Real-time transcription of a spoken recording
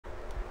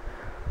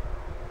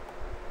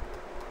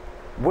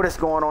What is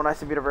going on,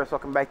 ICVverse?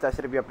 Welcome back to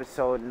ICW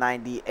episode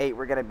 98.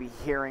 We're going to be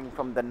hearing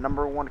from the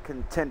 #1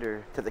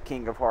 contender to the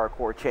King of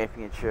Hardcore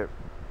Championship,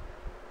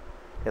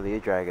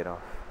 Ilja Dragunov.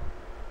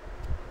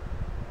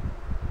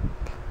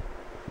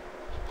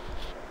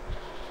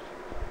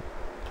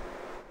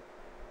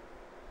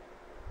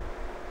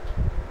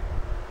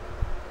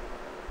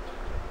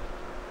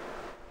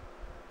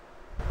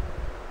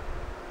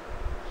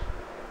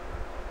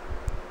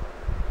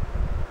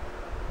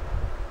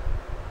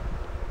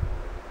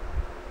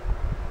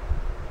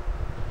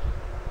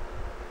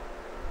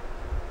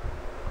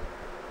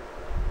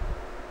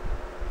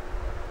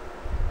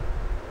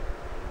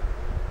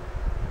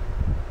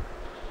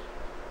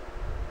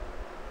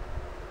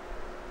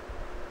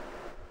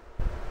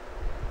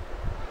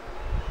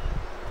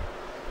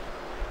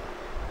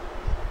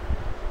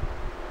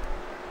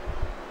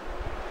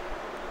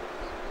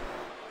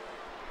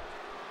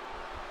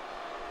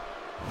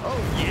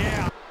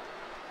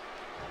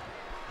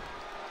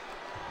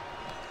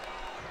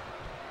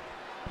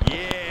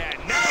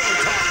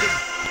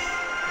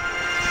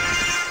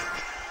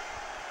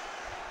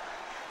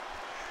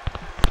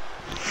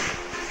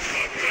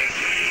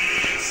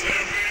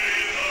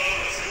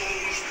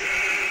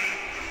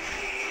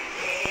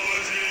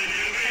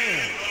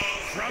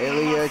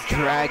 Ilja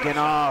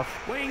Dragunov,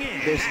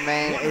 this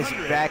man is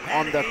back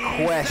on the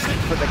quest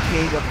for the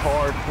King of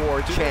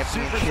Hardcore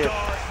Championship.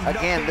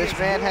 Again, this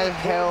man has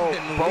held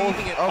both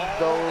of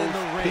those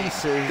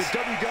pieces,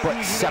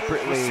 but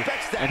separately,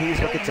 and he's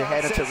looking to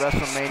head into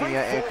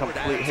WrestleMania and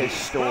complete his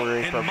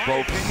story for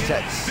both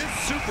sets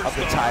of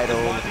the title.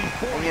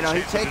 And you know,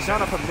 he takes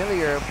on a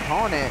familiar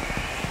opponent.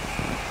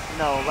 You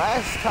know,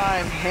 last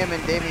time him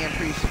and Damien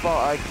Preist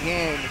fought,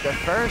 again, the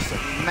first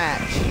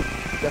match,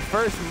 the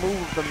first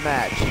move of the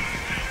match,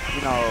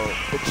 you know,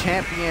 the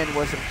champion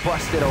was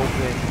busted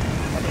open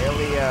and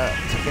Ilja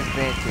took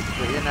advantage.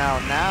 But you know,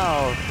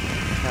 now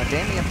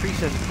Damien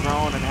Preist has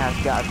grown and has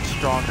gotten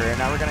stronger, and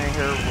now we're gonna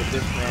hear what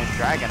this man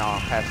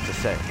Dragunov has to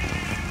say.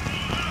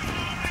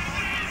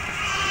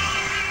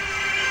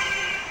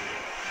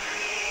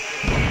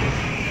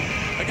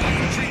 A guy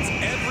who treats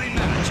every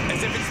match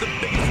as if it's the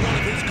biggest one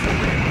of his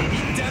career.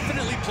 He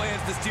definitely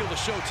plans to steal the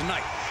show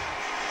tonight.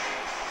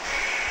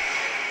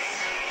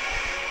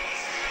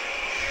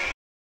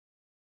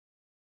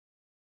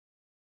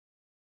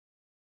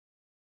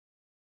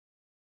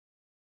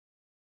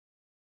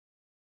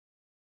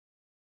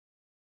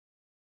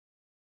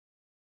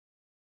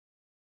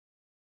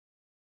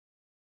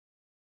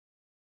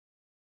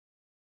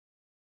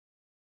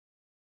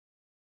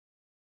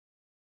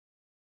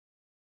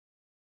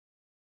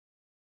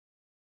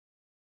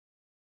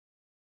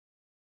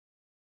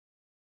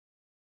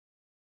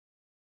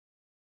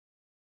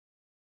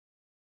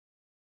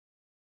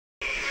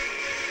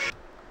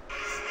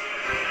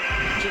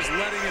 Just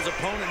letting his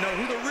opponent know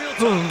who the real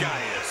top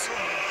guy is.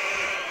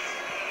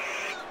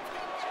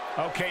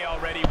 Okay,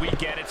 already, we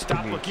get it.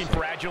 Stop looking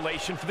for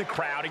adulation for the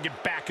crowd and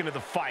get back into the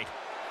fight.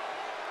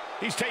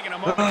 He's taking a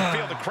moment to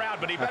feel the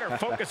crowd, but he better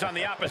focus on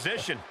the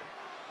opposition.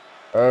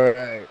 All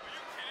right.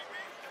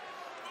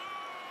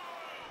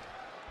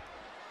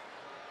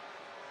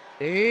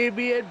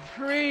 Damien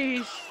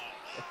Preist.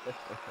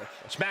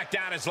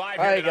 SmackDown is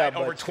live here tonight,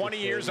 over 20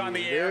 years on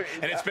the air,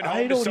 and it's been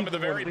home to some of the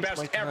very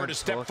best ever to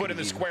step foot in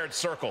the squared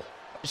circle.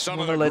 Some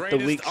of the let the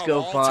weeks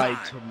go by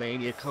till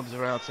Mania comes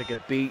around so I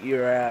can beat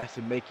your ass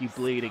and make you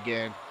bleed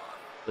again.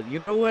 But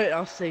you know what?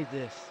 I'll say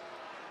this.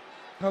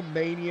 Come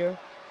Mania,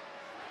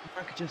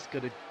 I'm not just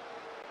gonna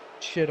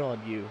shit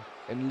on you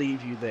and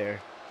leave you there.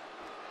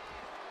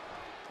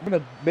 I'm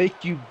gonna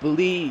make you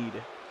bleed,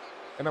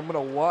 and I'm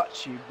gonna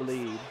watch you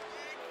bleed.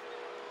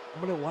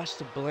 I'm gonna watch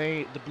the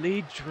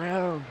bleed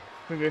drown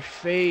from your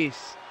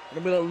face, and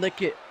I'm gonna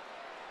lick it.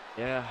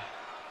 Yeah,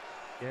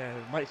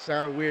 it might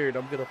sound weird.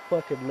 I'm gonna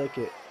fucking lick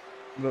it.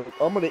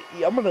 I'm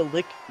gonna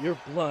lick your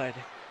blood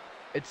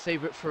and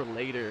save it for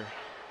later.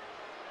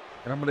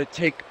 And I'm gonna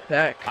take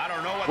back I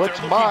don't know what's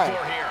they're mine.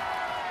 looking for here.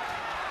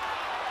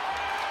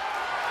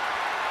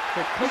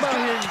 So come out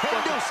here, you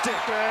fucking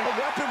stick, a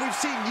weapon we've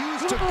seen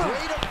used to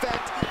great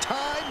effect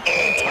time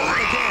and time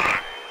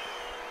again.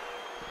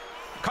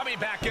 Coming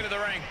back into the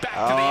ring,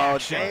 back to the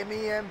action.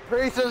 Damien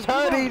Preist is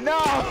hurting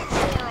now.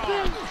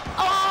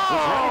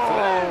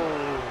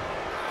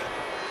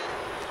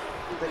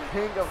 The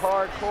King of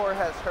Hardcore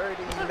has hurt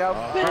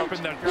enough.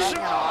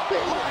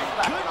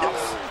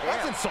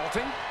 That's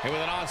insulting. And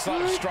with an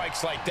onslaught of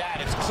strikes like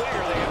that, it's clear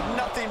they have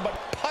nothing but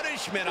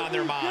punishment on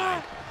their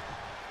mind.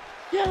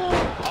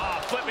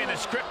 Flipping the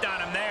script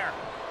on him there.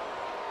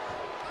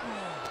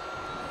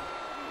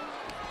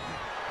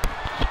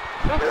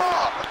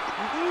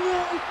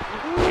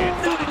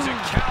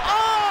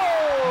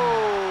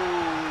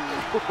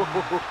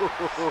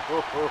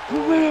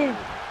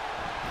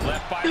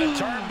 Left by the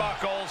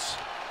turnbuckles.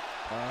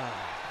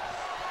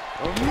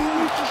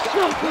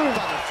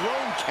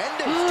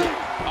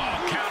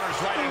 Counters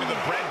right into the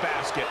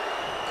breadbasket.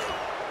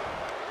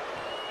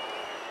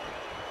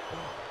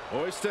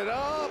 Hoisted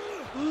up.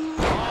 All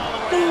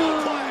the way to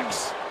the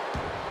flex.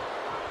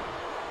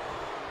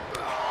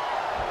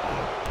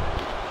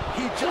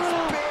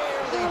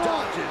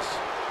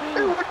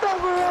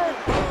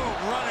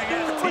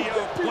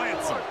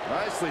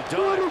 Nicely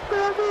done.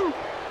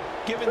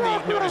 Given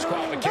the no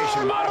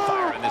disqualification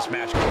modifier in this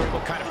match, Corey,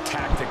 what kind of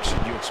tactics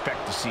should you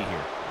expect to see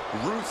here?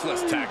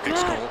 Ruthless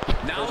tactics, Cole.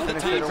 Now's the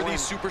time for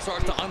these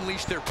superstars to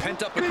unleash their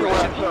pent-up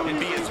aggression and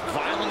be as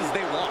violent as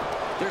they want.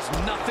 There's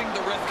nothing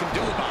the ref can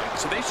do about it,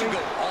 so they should go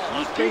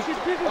all out.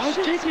 I'm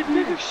taking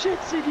bigger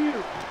shits than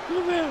you.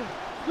 Come here.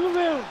 Come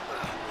here.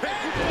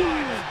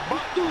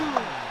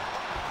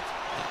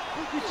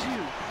 Look at you.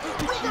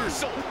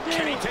 Reversal.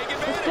 Can he take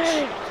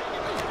advantage?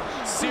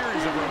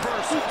 Series of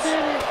reversals.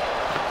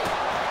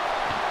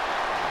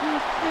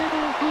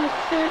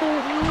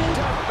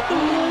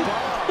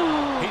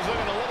 He's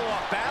looking a little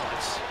off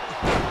balance.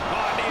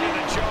 Oh, needed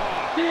a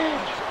jaw.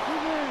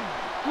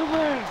 Come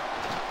here.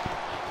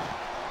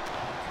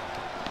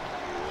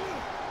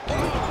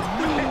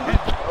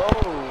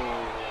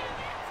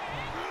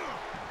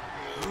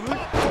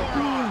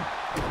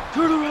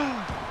 Turn around.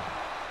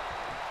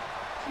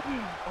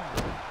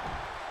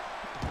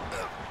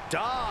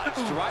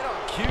 Dodged right on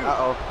cue.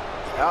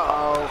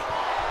 Uh-oh.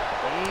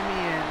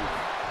 Damien.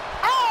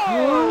 Oh!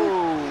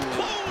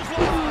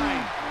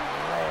 Clothesline.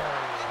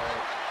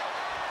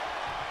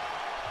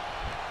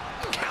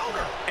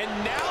 Counter. And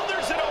now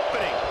there's an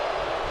opening.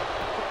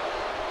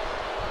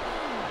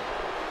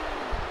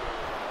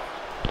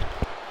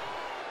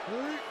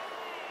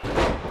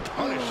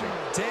 Punishing.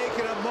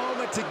 Taking a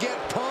moment to get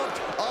pumped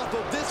off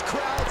of this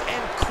crowd's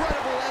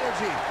incredible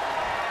energy.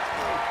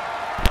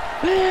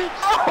 Oh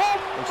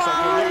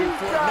my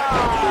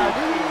God!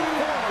 He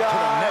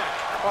got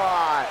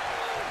caught.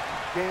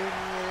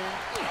 Damien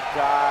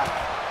got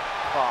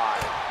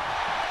caught.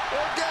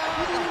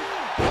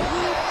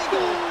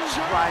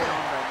 Right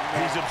on the neck.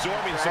 He's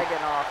absorbing some.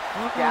 Dragunov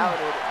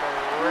scouted the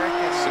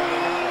wrecking.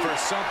 For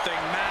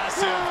something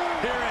massive.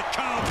 Here it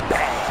comes.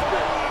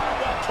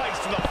 Well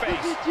placed in the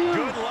face.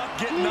 Good luck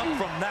getting up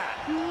from that.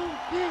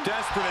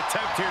 Desperate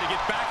attempt here to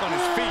get back on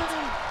his feet.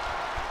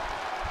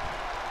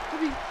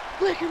 Let me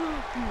flick him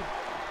off you.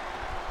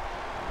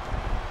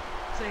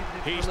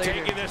 He's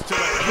taking this to the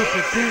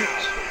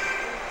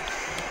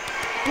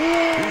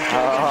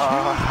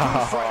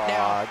Right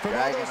now, from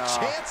all those Dragunov.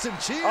 chants and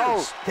cheers.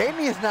 Oh,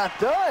 Damien's not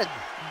done.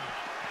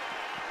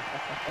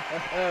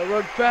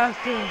 Run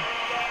faster.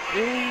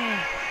 Yeah.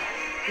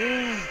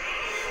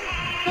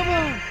 Come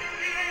on.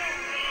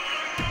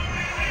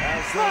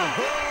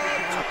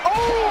 Oh!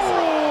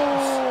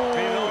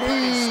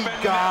 He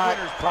got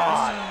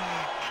caught.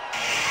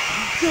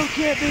 You still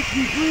can't make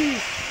me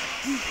breathe.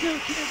 You still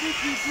can't make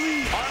me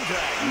breathe. Arm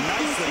drag,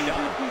 nicely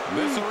done.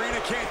 This arena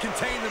can't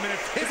contain them, and if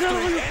history all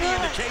is you any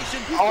got. indication,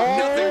 Oh.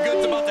 nothing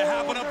good's about to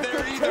happen up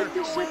there either. Take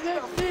this shit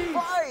backstage.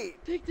 Fight!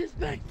 Take this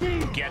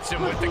backstage. Gets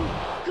him with the.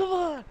 Come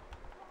on.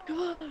 Come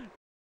on.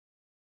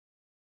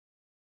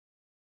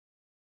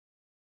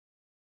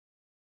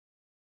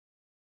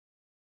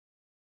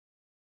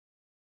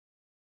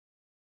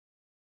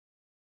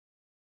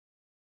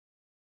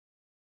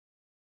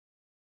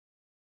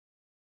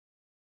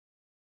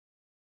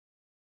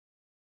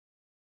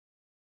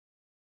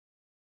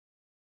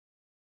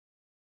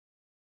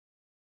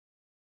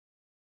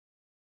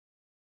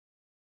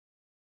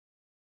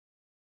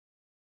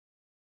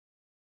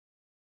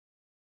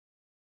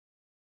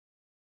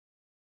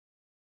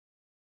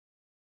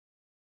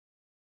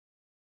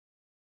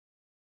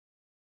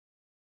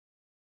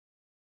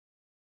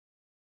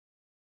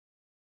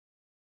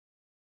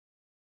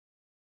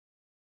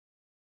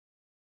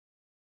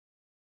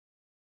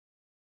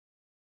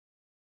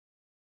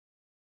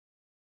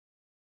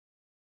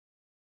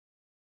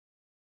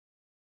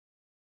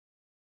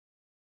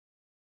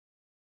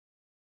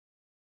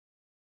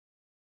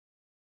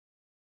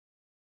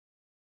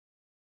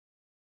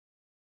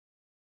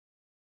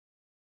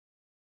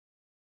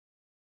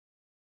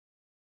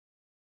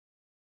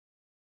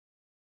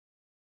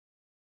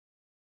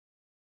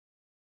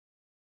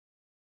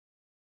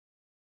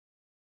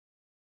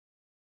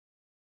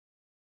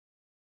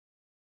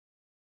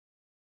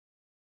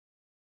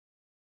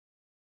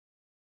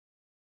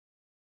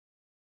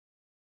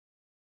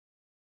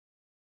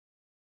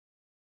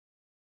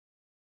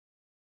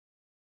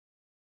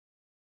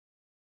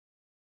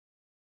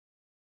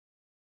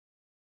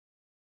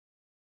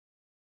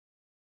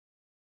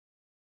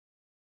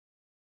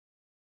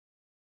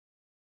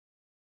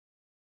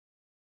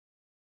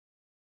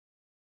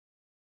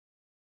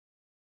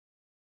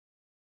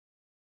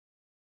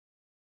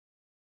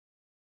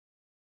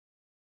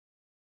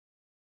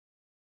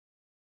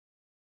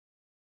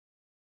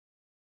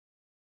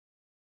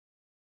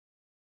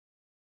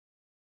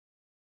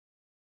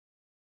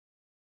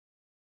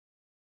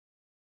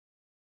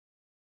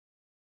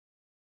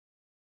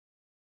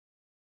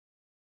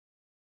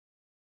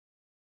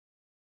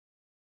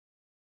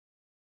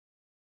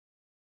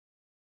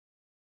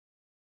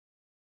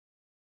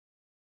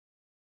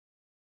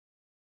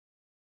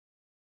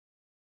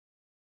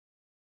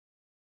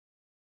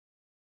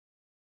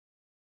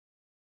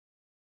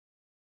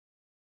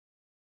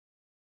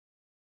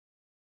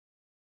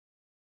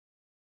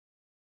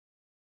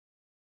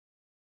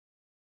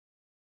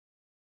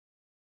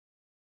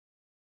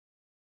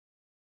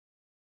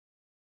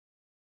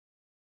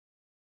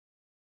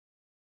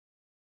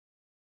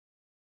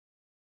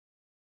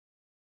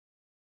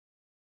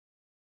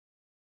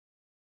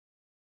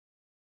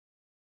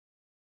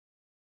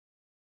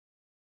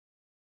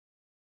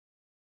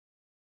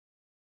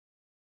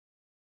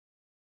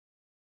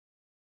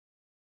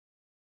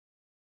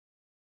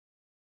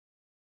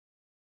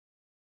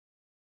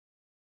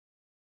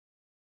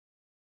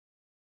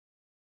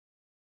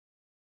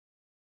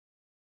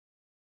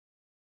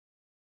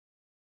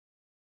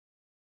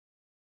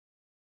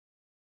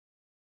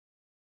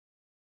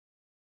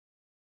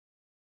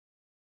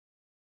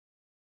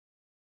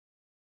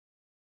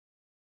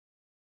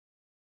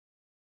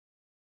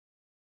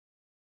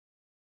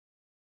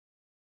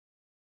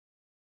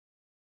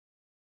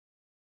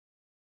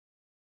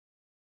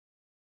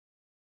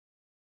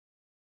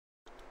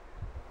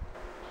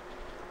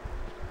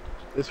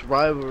 This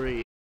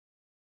rivalry.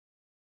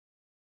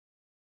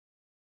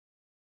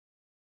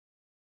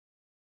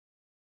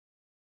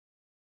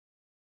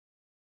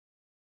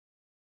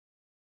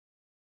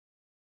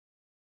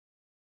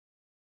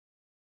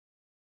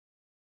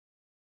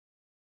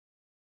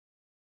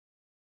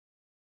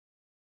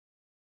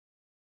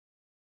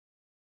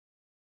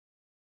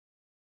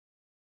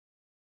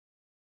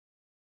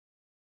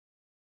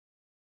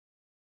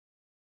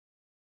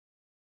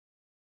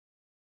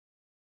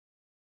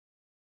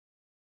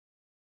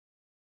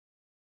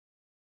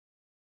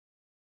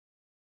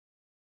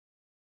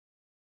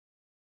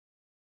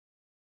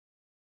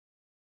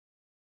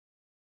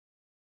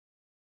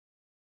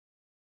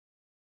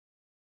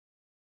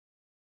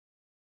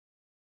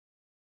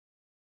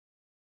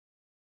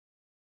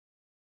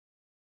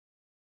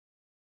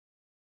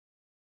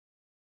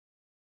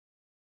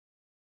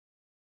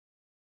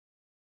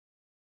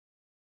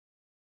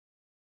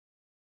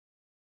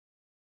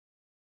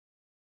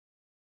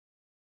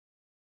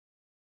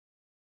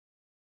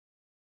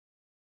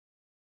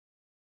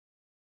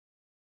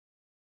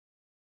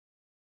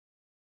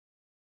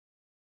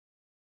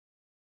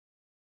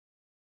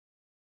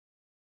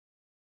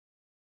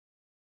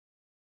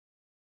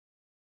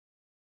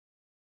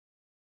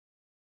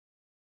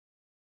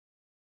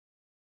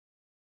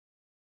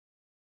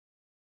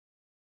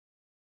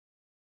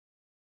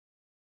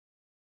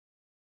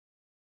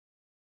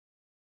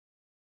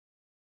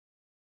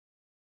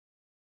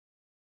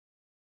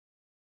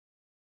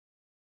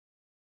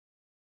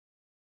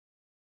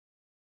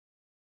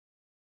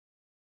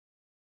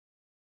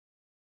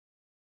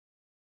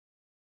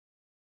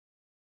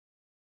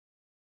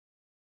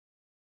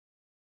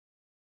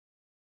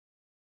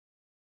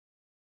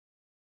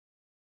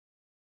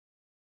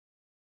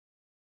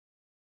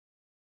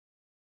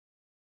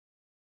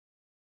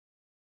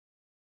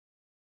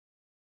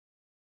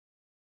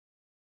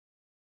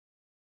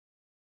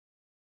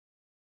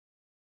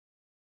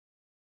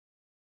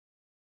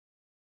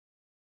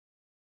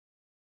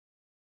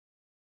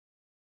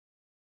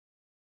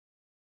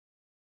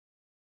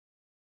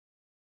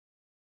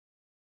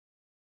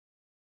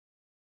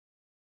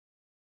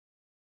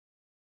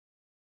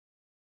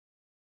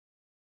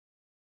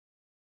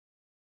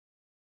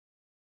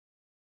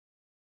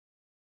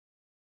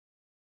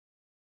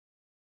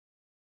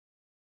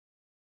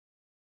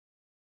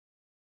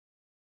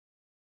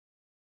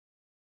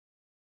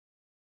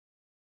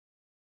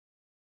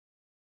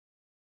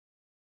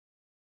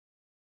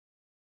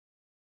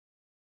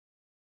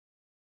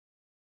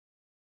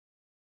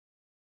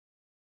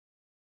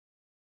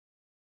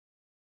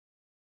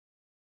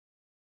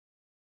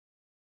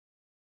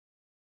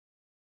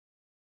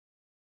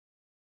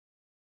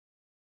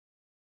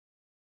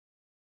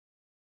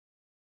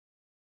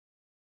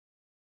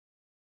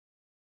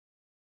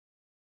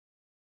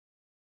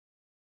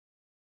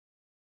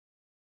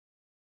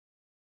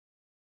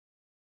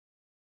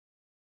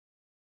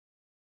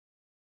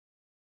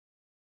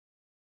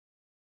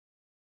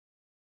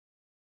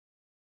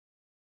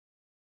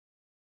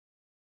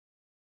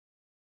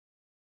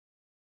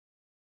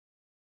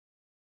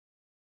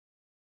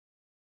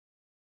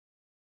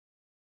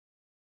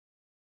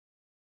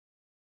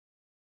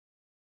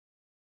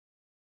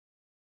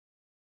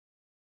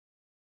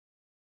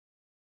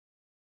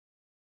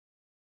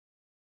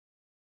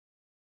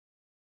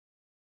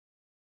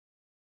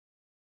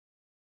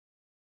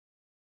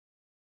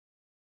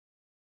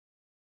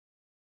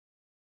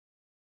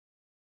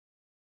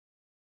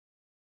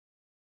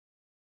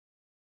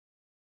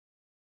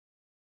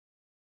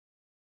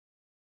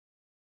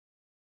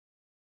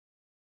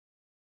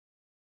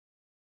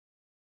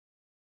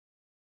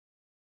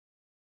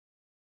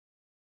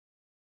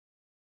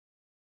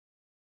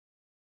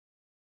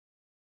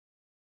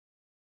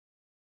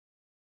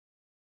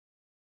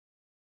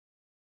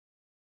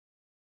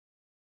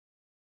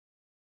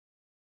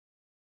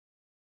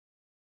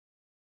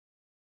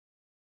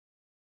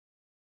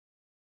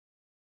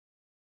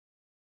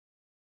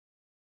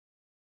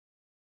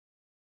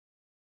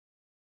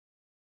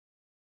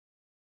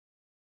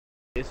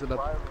 It's an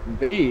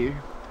B.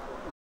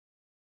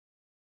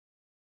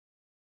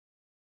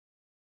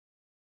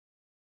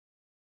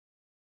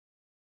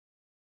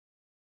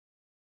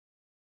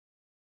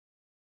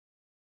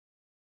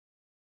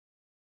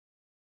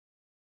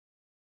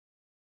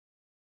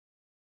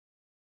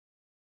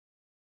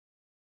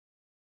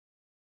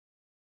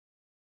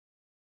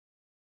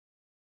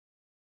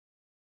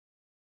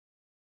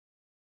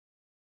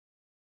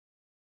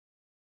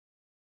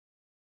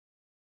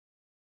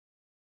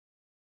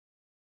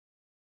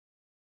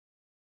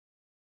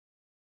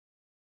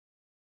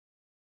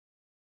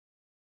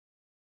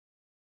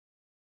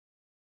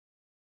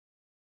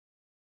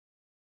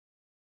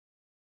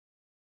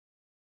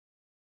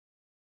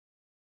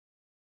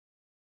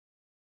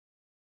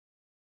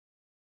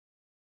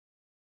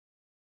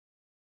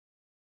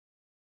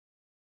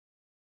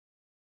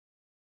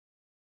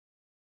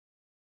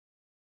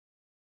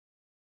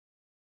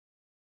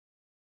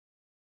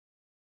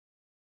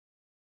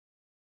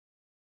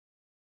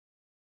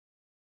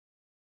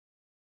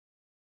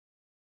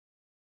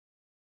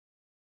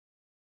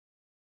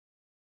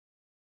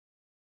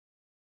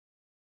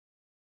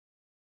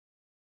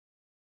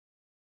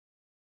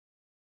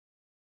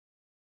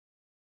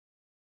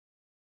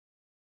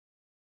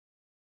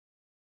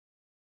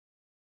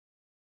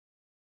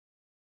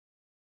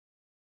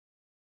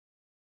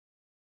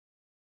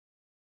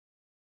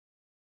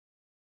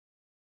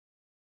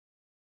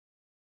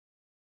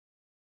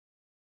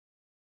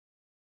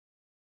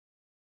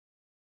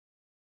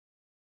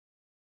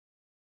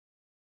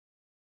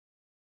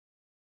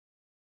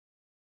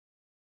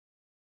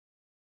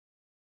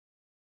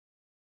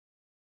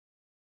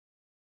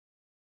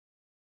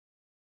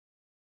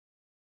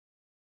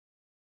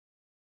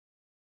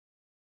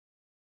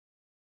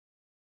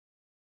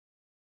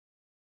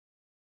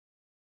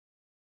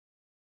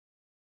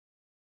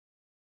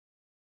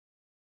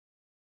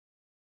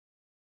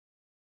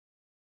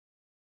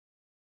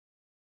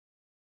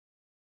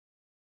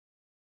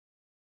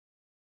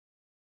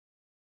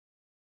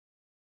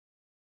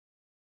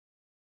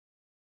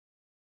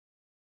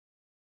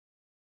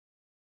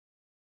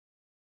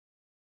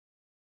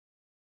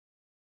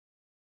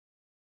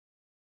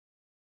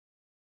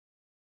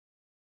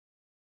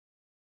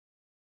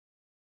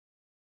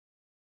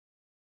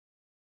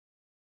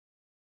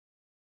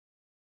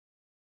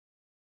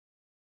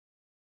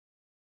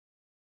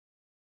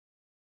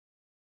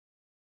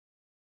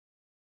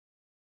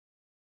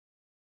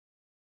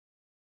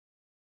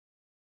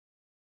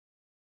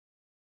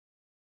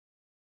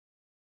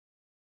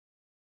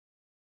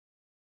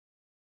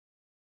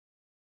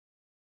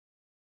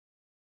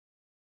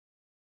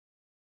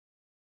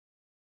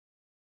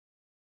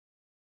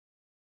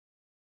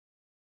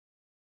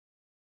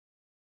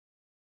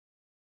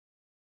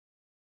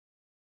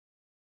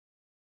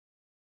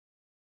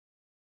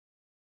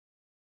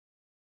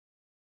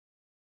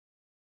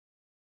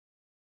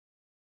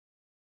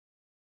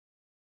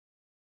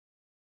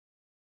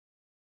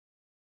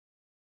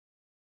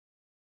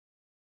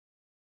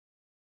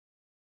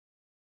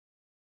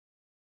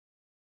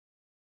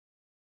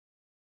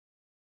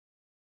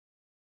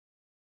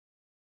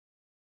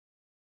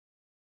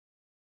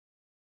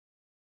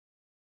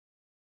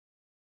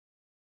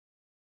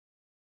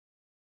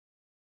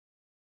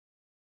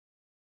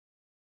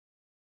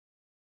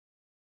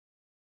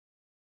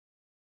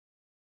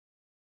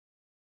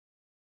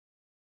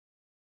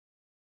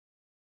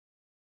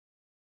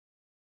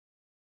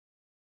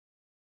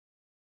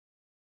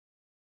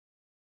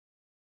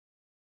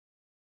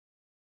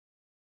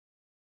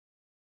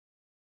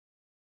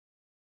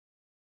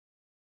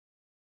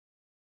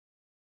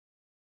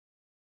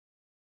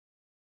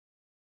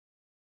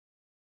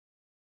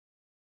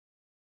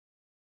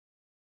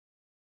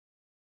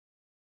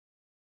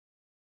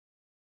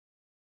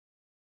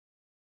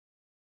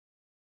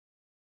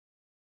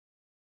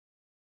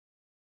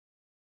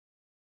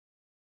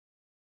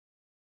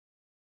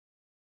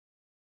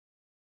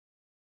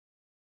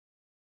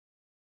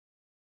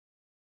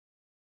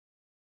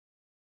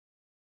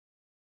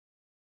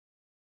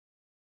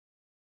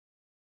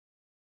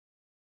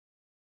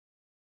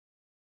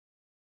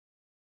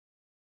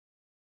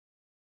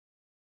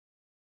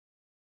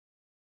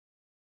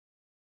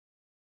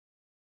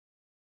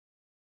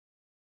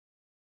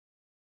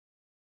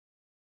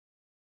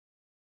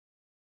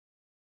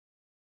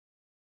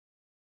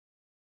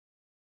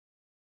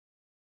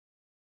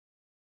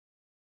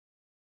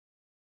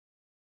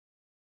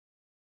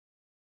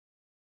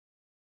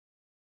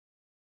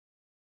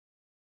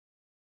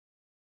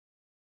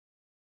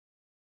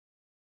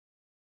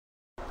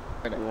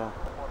 Yeah.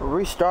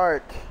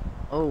 Restart.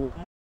 Oh.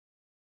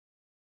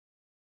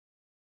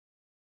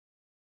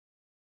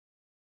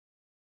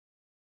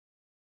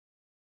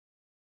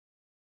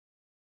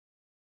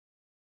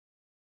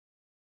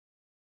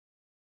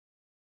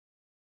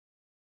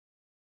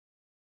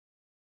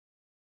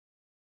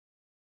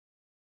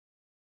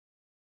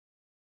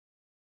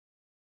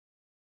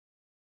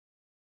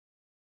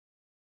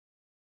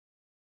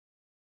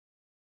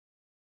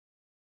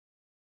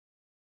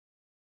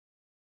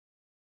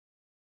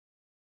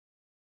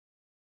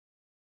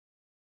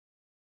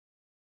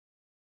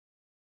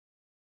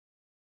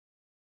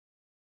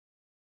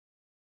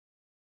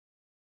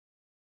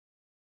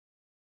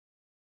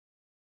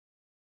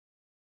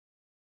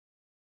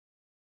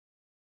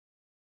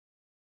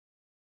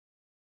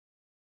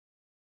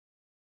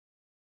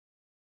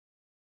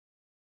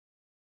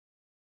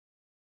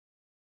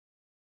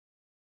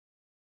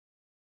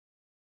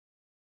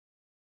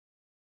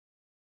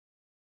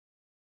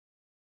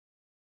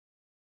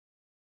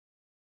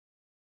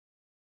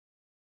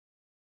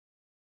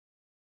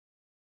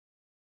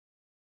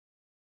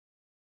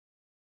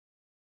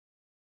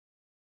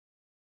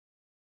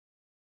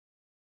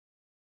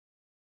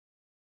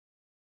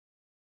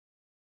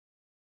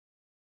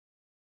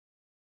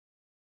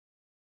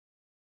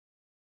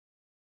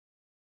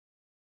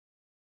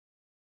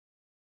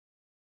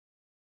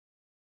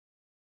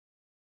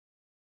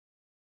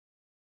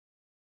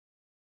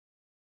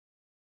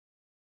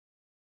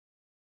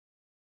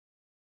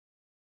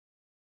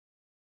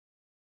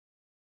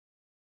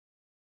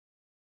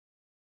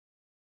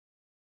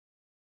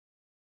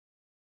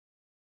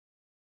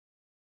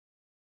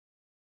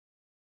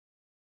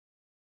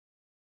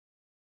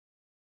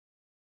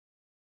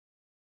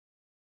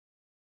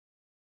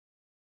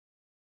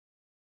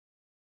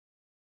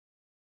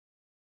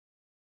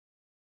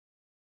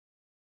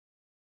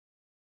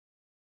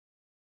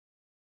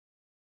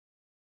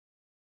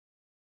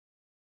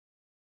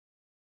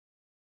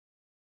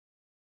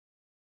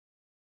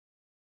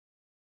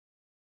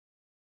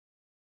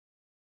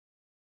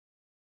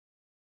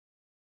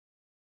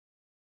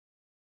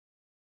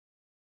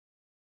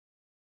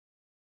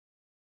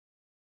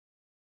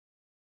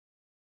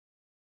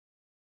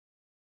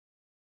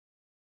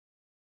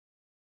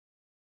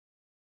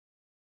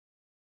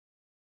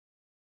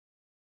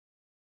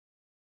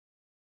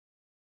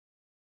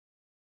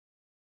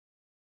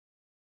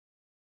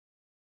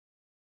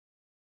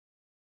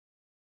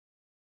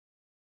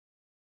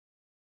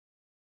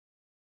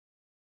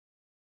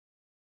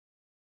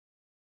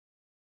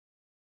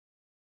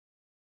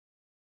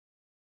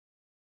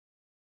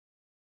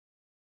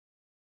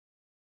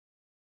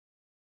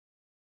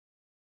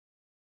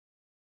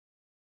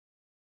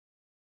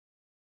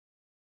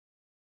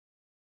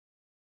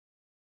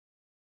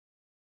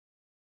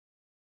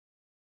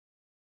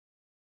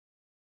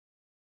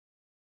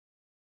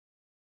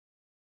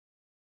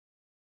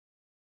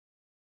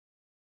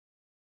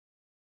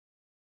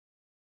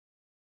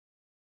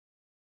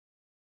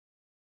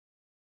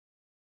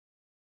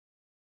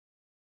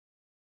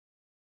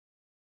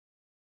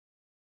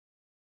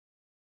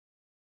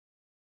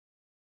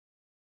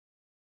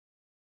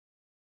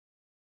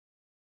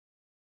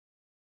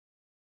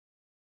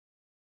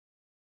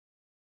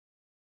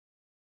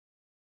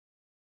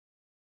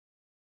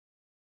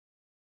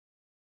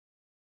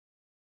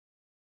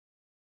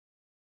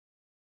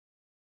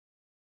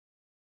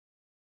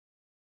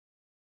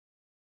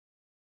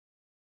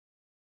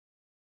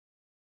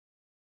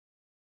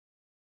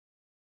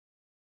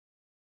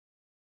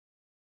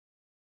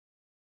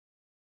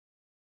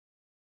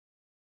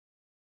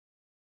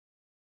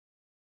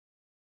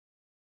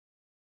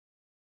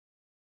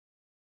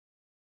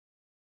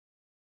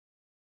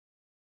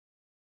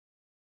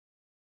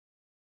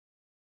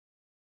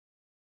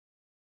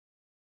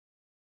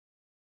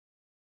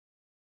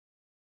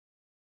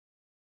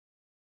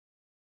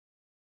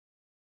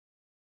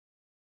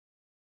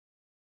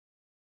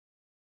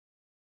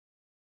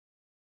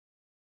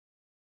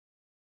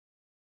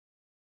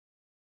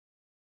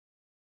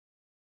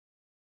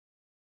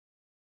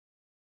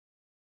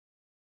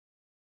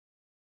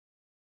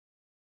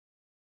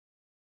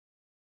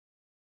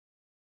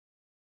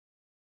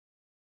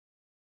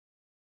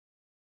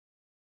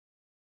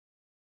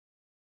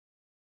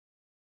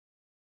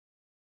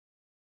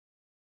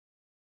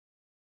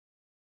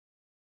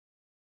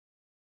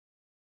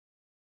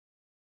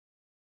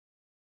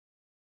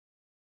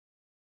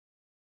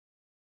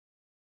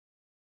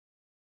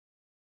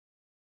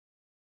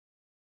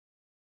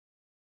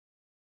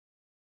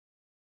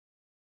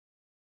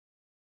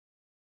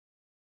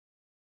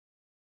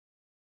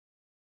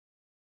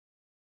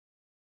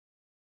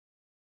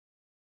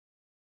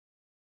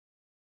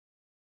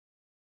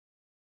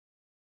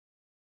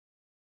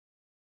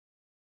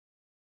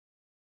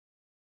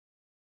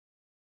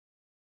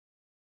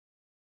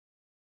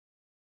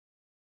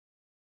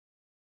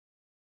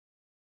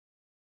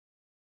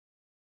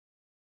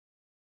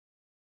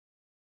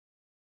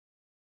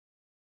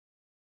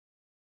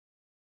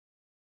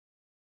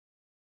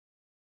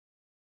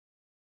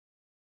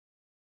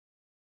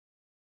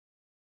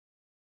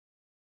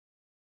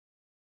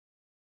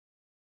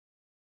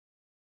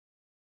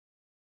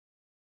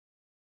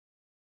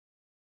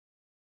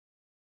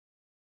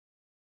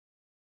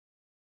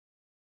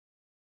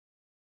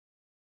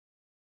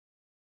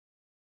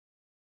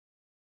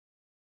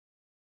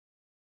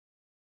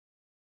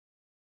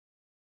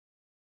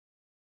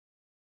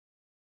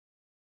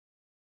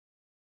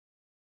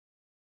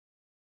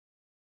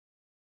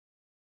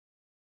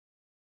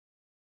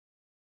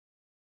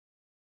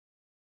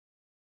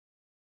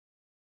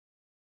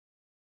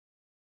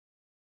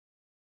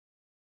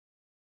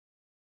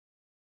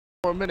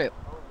 for a minute.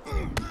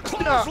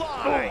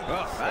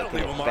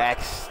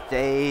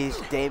 Backstage,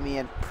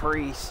 Damien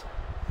Preist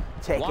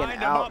taking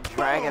out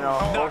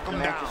Dragunov. Both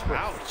matches with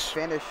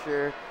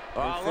finisher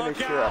and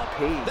finisher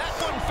apiece. That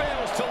one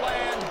fails to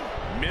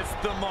land.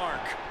 Missed the mark.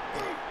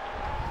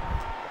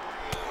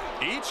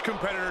 Each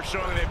competitor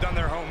showing they've done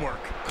their homework.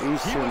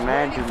 These two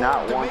men do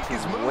not want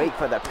to wait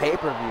for the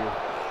pay-per-view.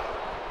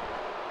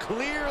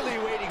 Clearly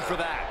waiting for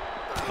that.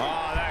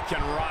 Oh, that can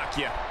rock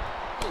you.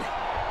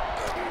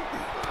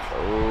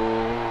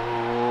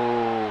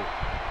 Oh.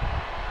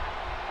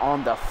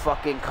 On the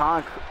fucking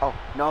concrete. Oh,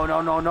 no.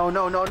 Oh my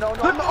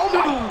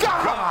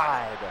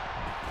God.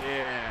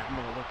 Yeah, I'm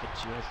gonna look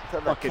at you as To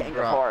the fucking king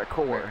of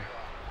hardcore.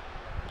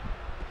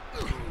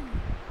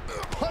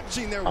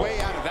 Punching their way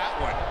out of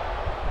that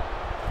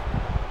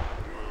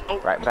one.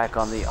 Right back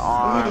on the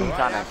arm,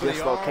 trying to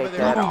dislocate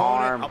that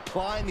arm.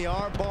 Applying the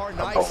arm bar,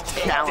 nice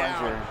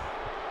Challenger.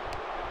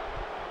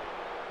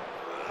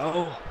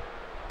 Oh.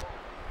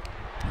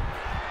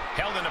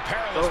 Held in a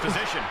perilous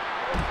position.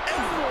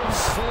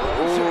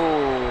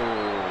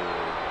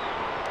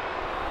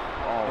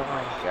 Oh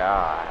my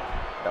God.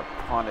 The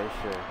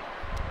Punisher.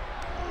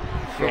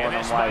 Showing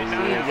him why he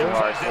is the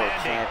hardcore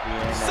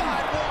champion.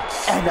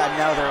 And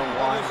another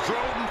one.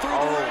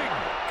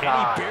 Oh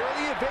God. He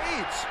barely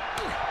evades.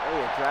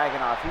 Ilja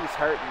Dragunov, he's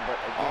hurting, but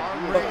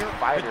again, he is a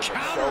fighter,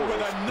 but so with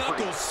is a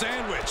knuckle Preist.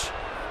 sandwich.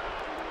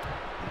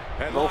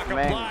 Both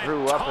men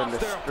grew up in the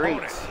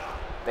streets.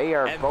 They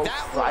are both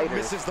fighters.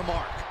 Misses the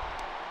mark.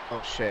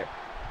 Oh shit.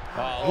 He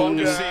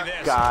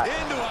got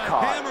Into a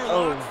caught.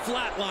 hammerlock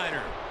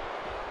flatliner.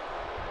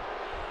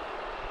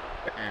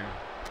 Damn.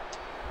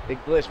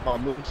 It glitched my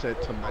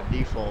moveset to my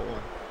default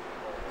one.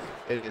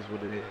 It is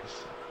what it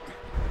is.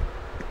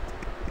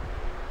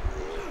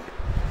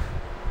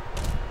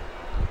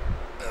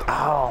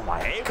 Oh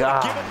my Able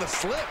God. to give him the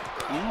slip.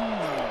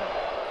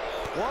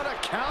 What a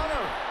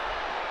counter.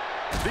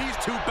 These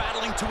two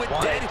battling to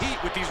a dead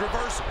heat with these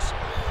reversals.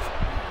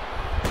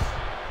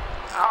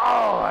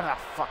 Oh, on a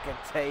fucking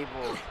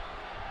table.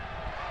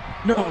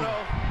 No.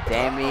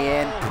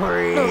 Damien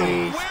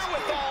Preist.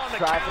 Wherewithal on the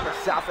Try from counter. the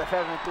south of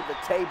heaven through the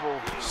table.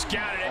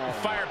 Scouted it and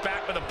fired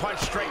back with a punch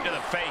straight to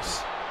the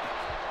face.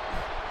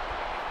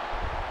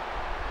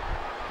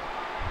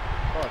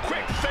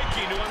 Quick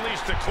thinking to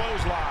unleash the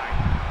clothesline.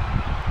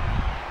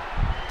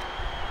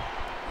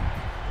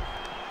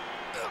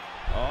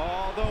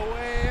 All the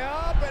way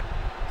up and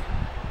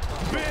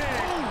Big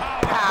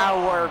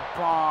Power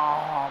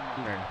bomb.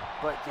 Man.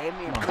 But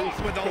Damien Caught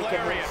Preist with is a picking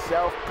lariat.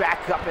 himself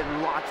back up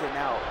and launching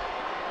out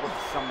with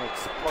some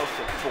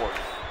explosive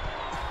force.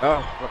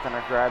 Oh. Looking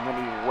to grab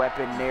any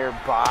weapon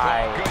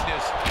nearby. Oh,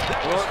 goodness. That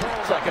was hurled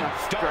like Chucking a him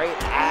dart. straight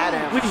at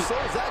him.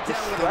 slows that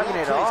down with a Shrugging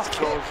it off well-placed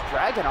goes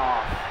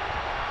Dragunov.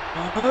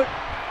 Look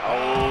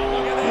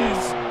at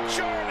this.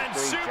 German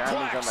Three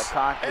Germans on the suplex.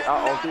 concrete. And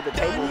Uh-oh, through the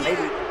not table, done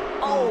maybe. yet.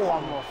 Oh,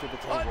 almost through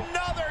the table.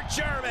 Another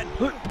German.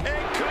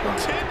 And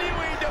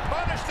continuing to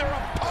punish their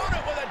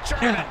opponent with a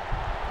German.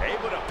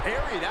 Able to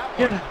parry that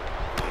one.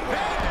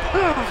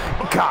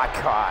 Got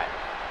caught.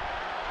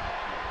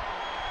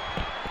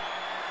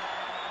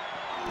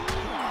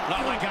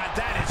 Oh my God,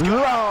 that is good.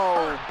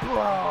 Low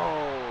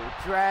blow.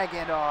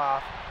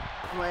 Dragunov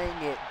playing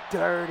it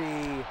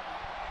dirty.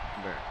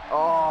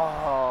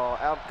 Oh,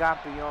 El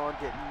Campeon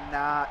did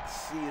not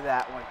see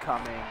that one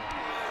coming.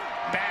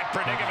 Bad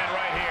predicament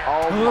right here.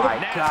 Oh my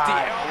Nasty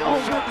God. elbow.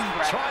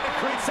 Trying to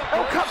create El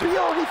separation.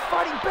 Campeon, he's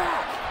fighting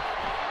back.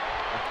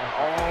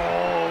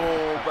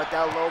 Oh, but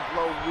that low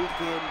blow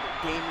weakened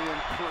Damien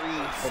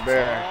Preist.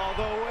 All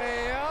the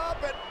way up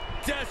and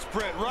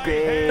Desperate right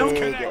Big. hand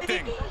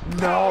connecting.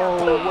 No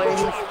way,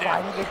 he's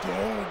fighting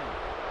again.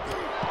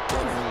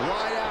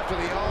 right after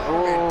the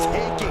arm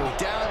and taking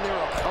down their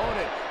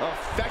opponent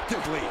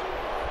effectively.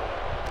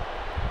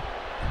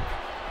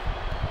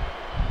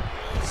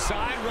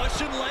 Side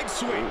Russian leg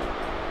sweep.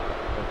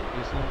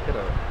 Just look it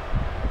up.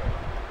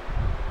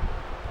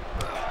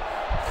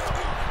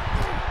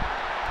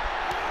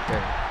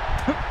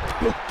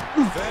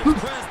 Fence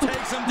press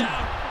takes him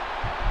down.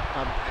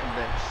 I'm in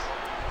this.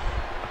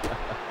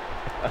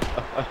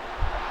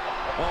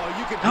 Oh,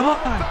 you can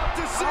about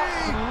to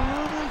see.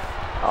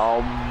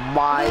 Oh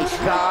my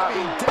God.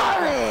 Driving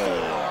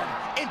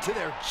down into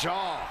their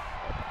jaw.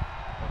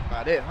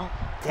 Not it, huh?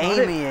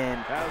 Damien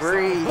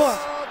Preist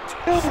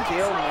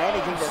still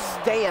managing to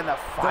stay in the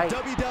The fight.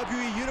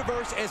 WWE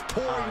Universe is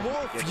pouring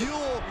more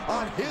fuel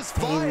on his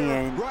fire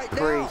Damien right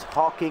Preist now.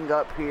 hawking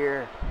up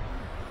here.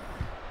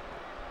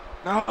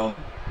 No.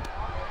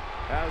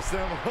 Has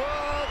them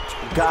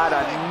hooked. Got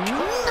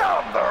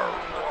another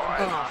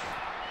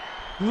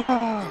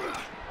one.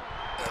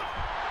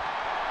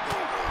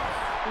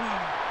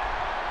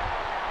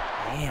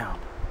 Damn.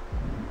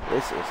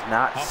 This is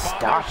not Up on the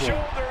stopping.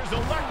 shoulders,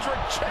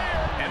 electric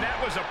chair. And that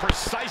was a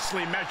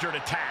precisely measured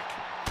attack.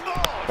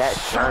 That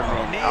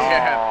Sherman.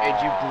 Yeah, Oh. made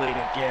you bleed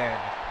again.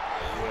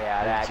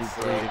 Yeah, that's you it.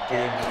 bleed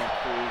again. Damien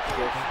Preist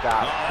just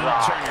got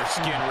That'll turn rocked. your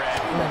skin red.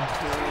 The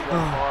king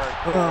of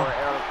hardcore,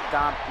 El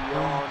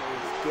Campeon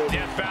is getting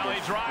Death Valley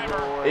driver.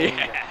 destroyed.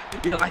 Yeah.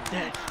 You like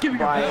that? Give me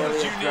your By belt.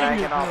 Ilja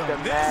Dragunov, the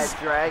Mad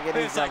Dragon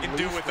is I can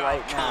do unleashed without.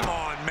 right Come now.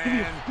 on,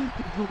 man.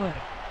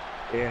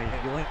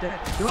 Yeah, you like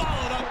that?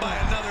 Followed up by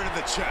another to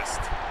the chest.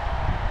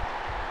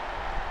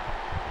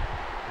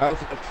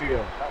 How's it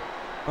feel?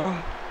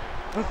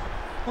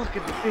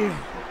 Fucking feel.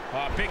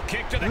 Big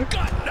kick to the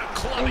gut and a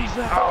clubbing. How's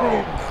that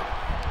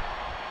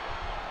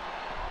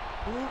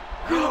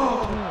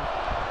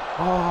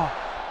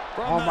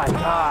Oh my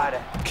God.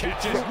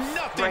 Catches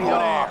nothing Straight but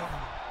off. air.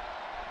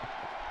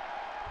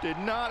 Did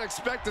not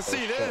expect to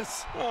see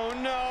this. Oh,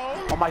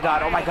 no. Oh my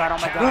God, oh my God, oh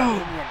my God.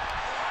 Damien.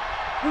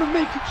 I'm gonna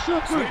make him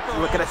suffer.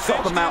 Look at her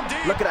choke him out.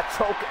 Look at her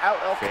choke out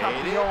El Faded.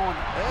 Campeon.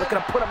 Look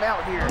at her put him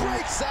out here.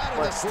 Breaks out of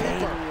the But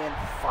sleeper. Damien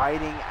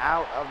fighting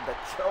out of the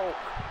choke.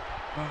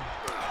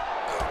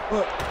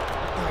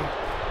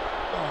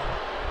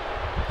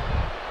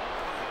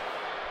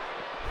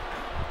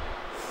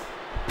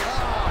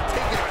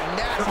 Taking a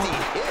nasty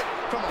hit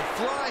from a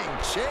flying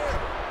chair.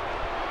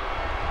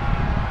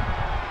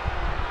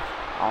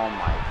 Oh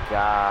my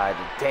God,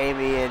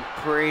 Damien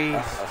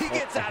Preist. He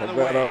gets out of the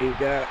What way. you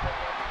got?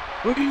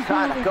 What are you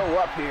Trying to doing? go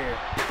up here.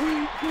 What are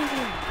you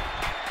doing?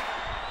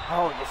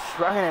 Oh, just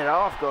shrugging it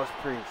off goes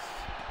Preist.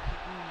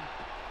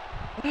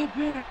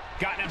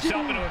 Gotten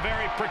himself into a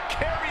very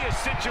precarious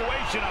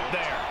situation up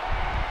there.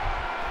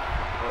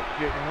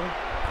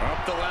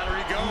 Up the ladder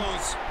he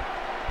goes.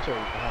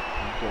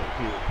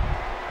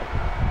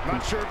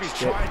 Not sure if he's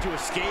trying to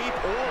escape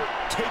or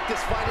take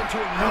this fight into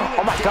a new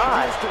Oh my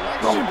God.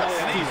 direction.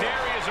 And these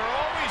areas are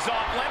always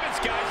off limits,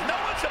 guys. No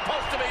one's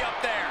supposed to be up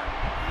there.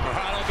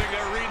 I don't think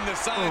they're reading the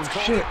signs,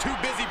 Cole. shit. They're too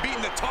busy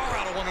beating the tar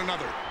out of one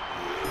another.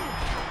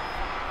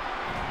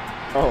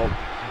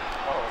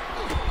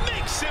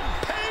 Makes him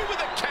pay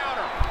with a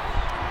counter.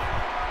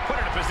 Put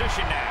in a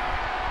position now.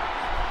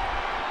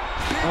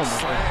 Big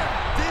slam.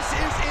 This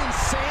is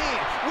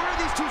insane. Where are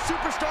these two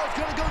superstars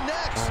going to go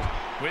next?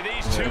 With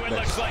these two, it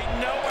looks like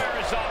nowhere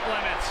is off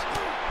limits.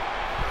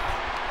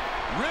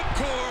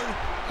 Ripcord.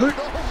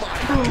 Oh my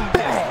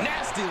goodness.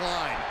 Nasty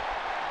line.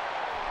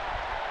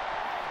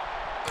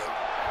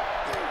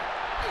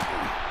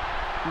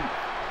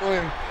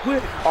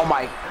 Oh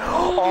my.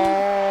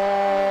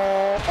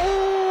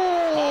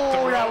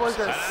 Oh, that was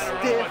a I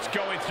don't know what's stiff.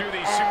 going through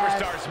these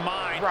superstars'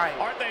 mind. Right.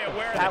 Aren't they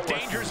aware That of the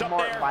was dangers up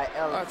smart there? by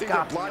El I think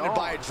they're blinded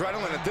by Campeon.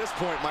 adrenaline at this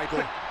point, Michael.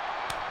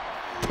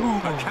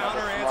 A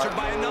counter answered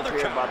by Smart another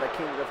move here by counter. the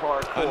King of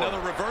Hardcore. Another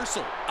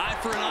reversal. Eye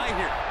for an eye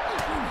here.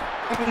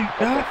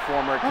 The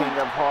former King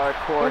of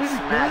Hardcore What did he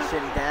do?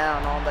 smashing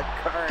down on the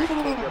current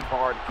King of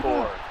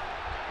Hardcore.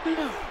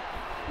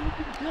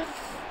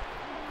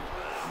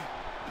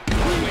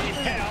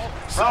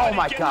 Oh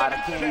my God,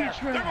 again.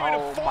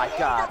 Oh my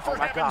God, oh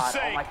my God,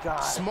 oh my God.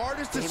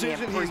 Smartest Damien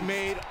decision he's Preist.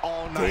 made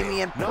all night.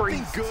 Damien Nothing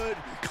Preist. good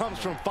comes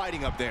from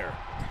fighting up there.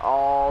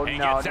 Oh He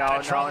no, gets out no,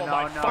 of trouble no,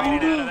 by no, no.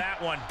 fighting out of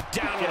that one.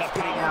 Down with a Just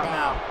getting power out bomb.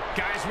 now.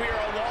 Guys, we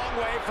are a long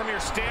way from your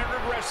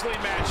standard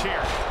wrestling match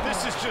here.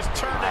 This has just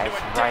turned into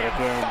a Nice, right damn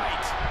again.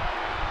 fight.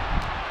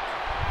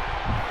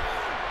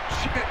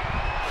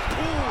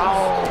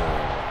 Oh,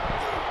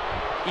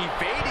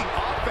 Evading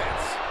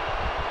offense.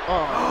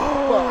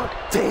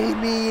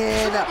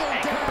 Damien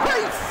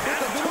Preist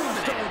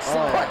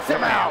puts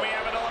him Now out. we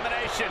have an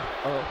elimination.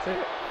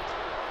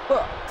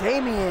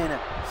 Damien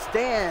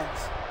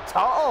stands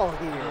tall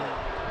here.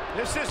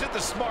 This isn't the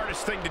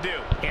smartest thing to do.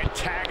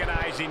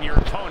 Antagonizing your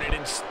opponent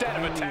instead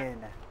of attacking Damien.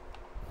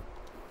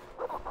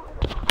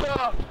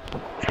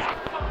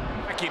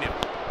 him.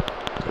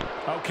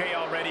 Okay,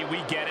 already, we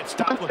get it.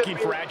 Stop looking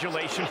for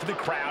adulation for the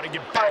crowd and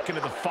get back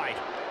into the fight.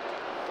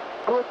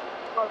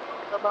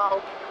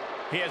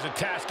 He has a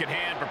task at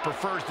hand, but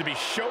prefers to be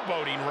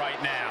showboating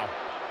right now.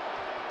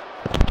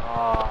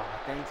 Oh,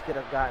 things could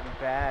have gotten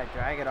bad.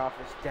 Dragunov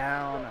is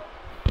down.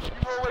 You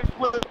always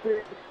will be.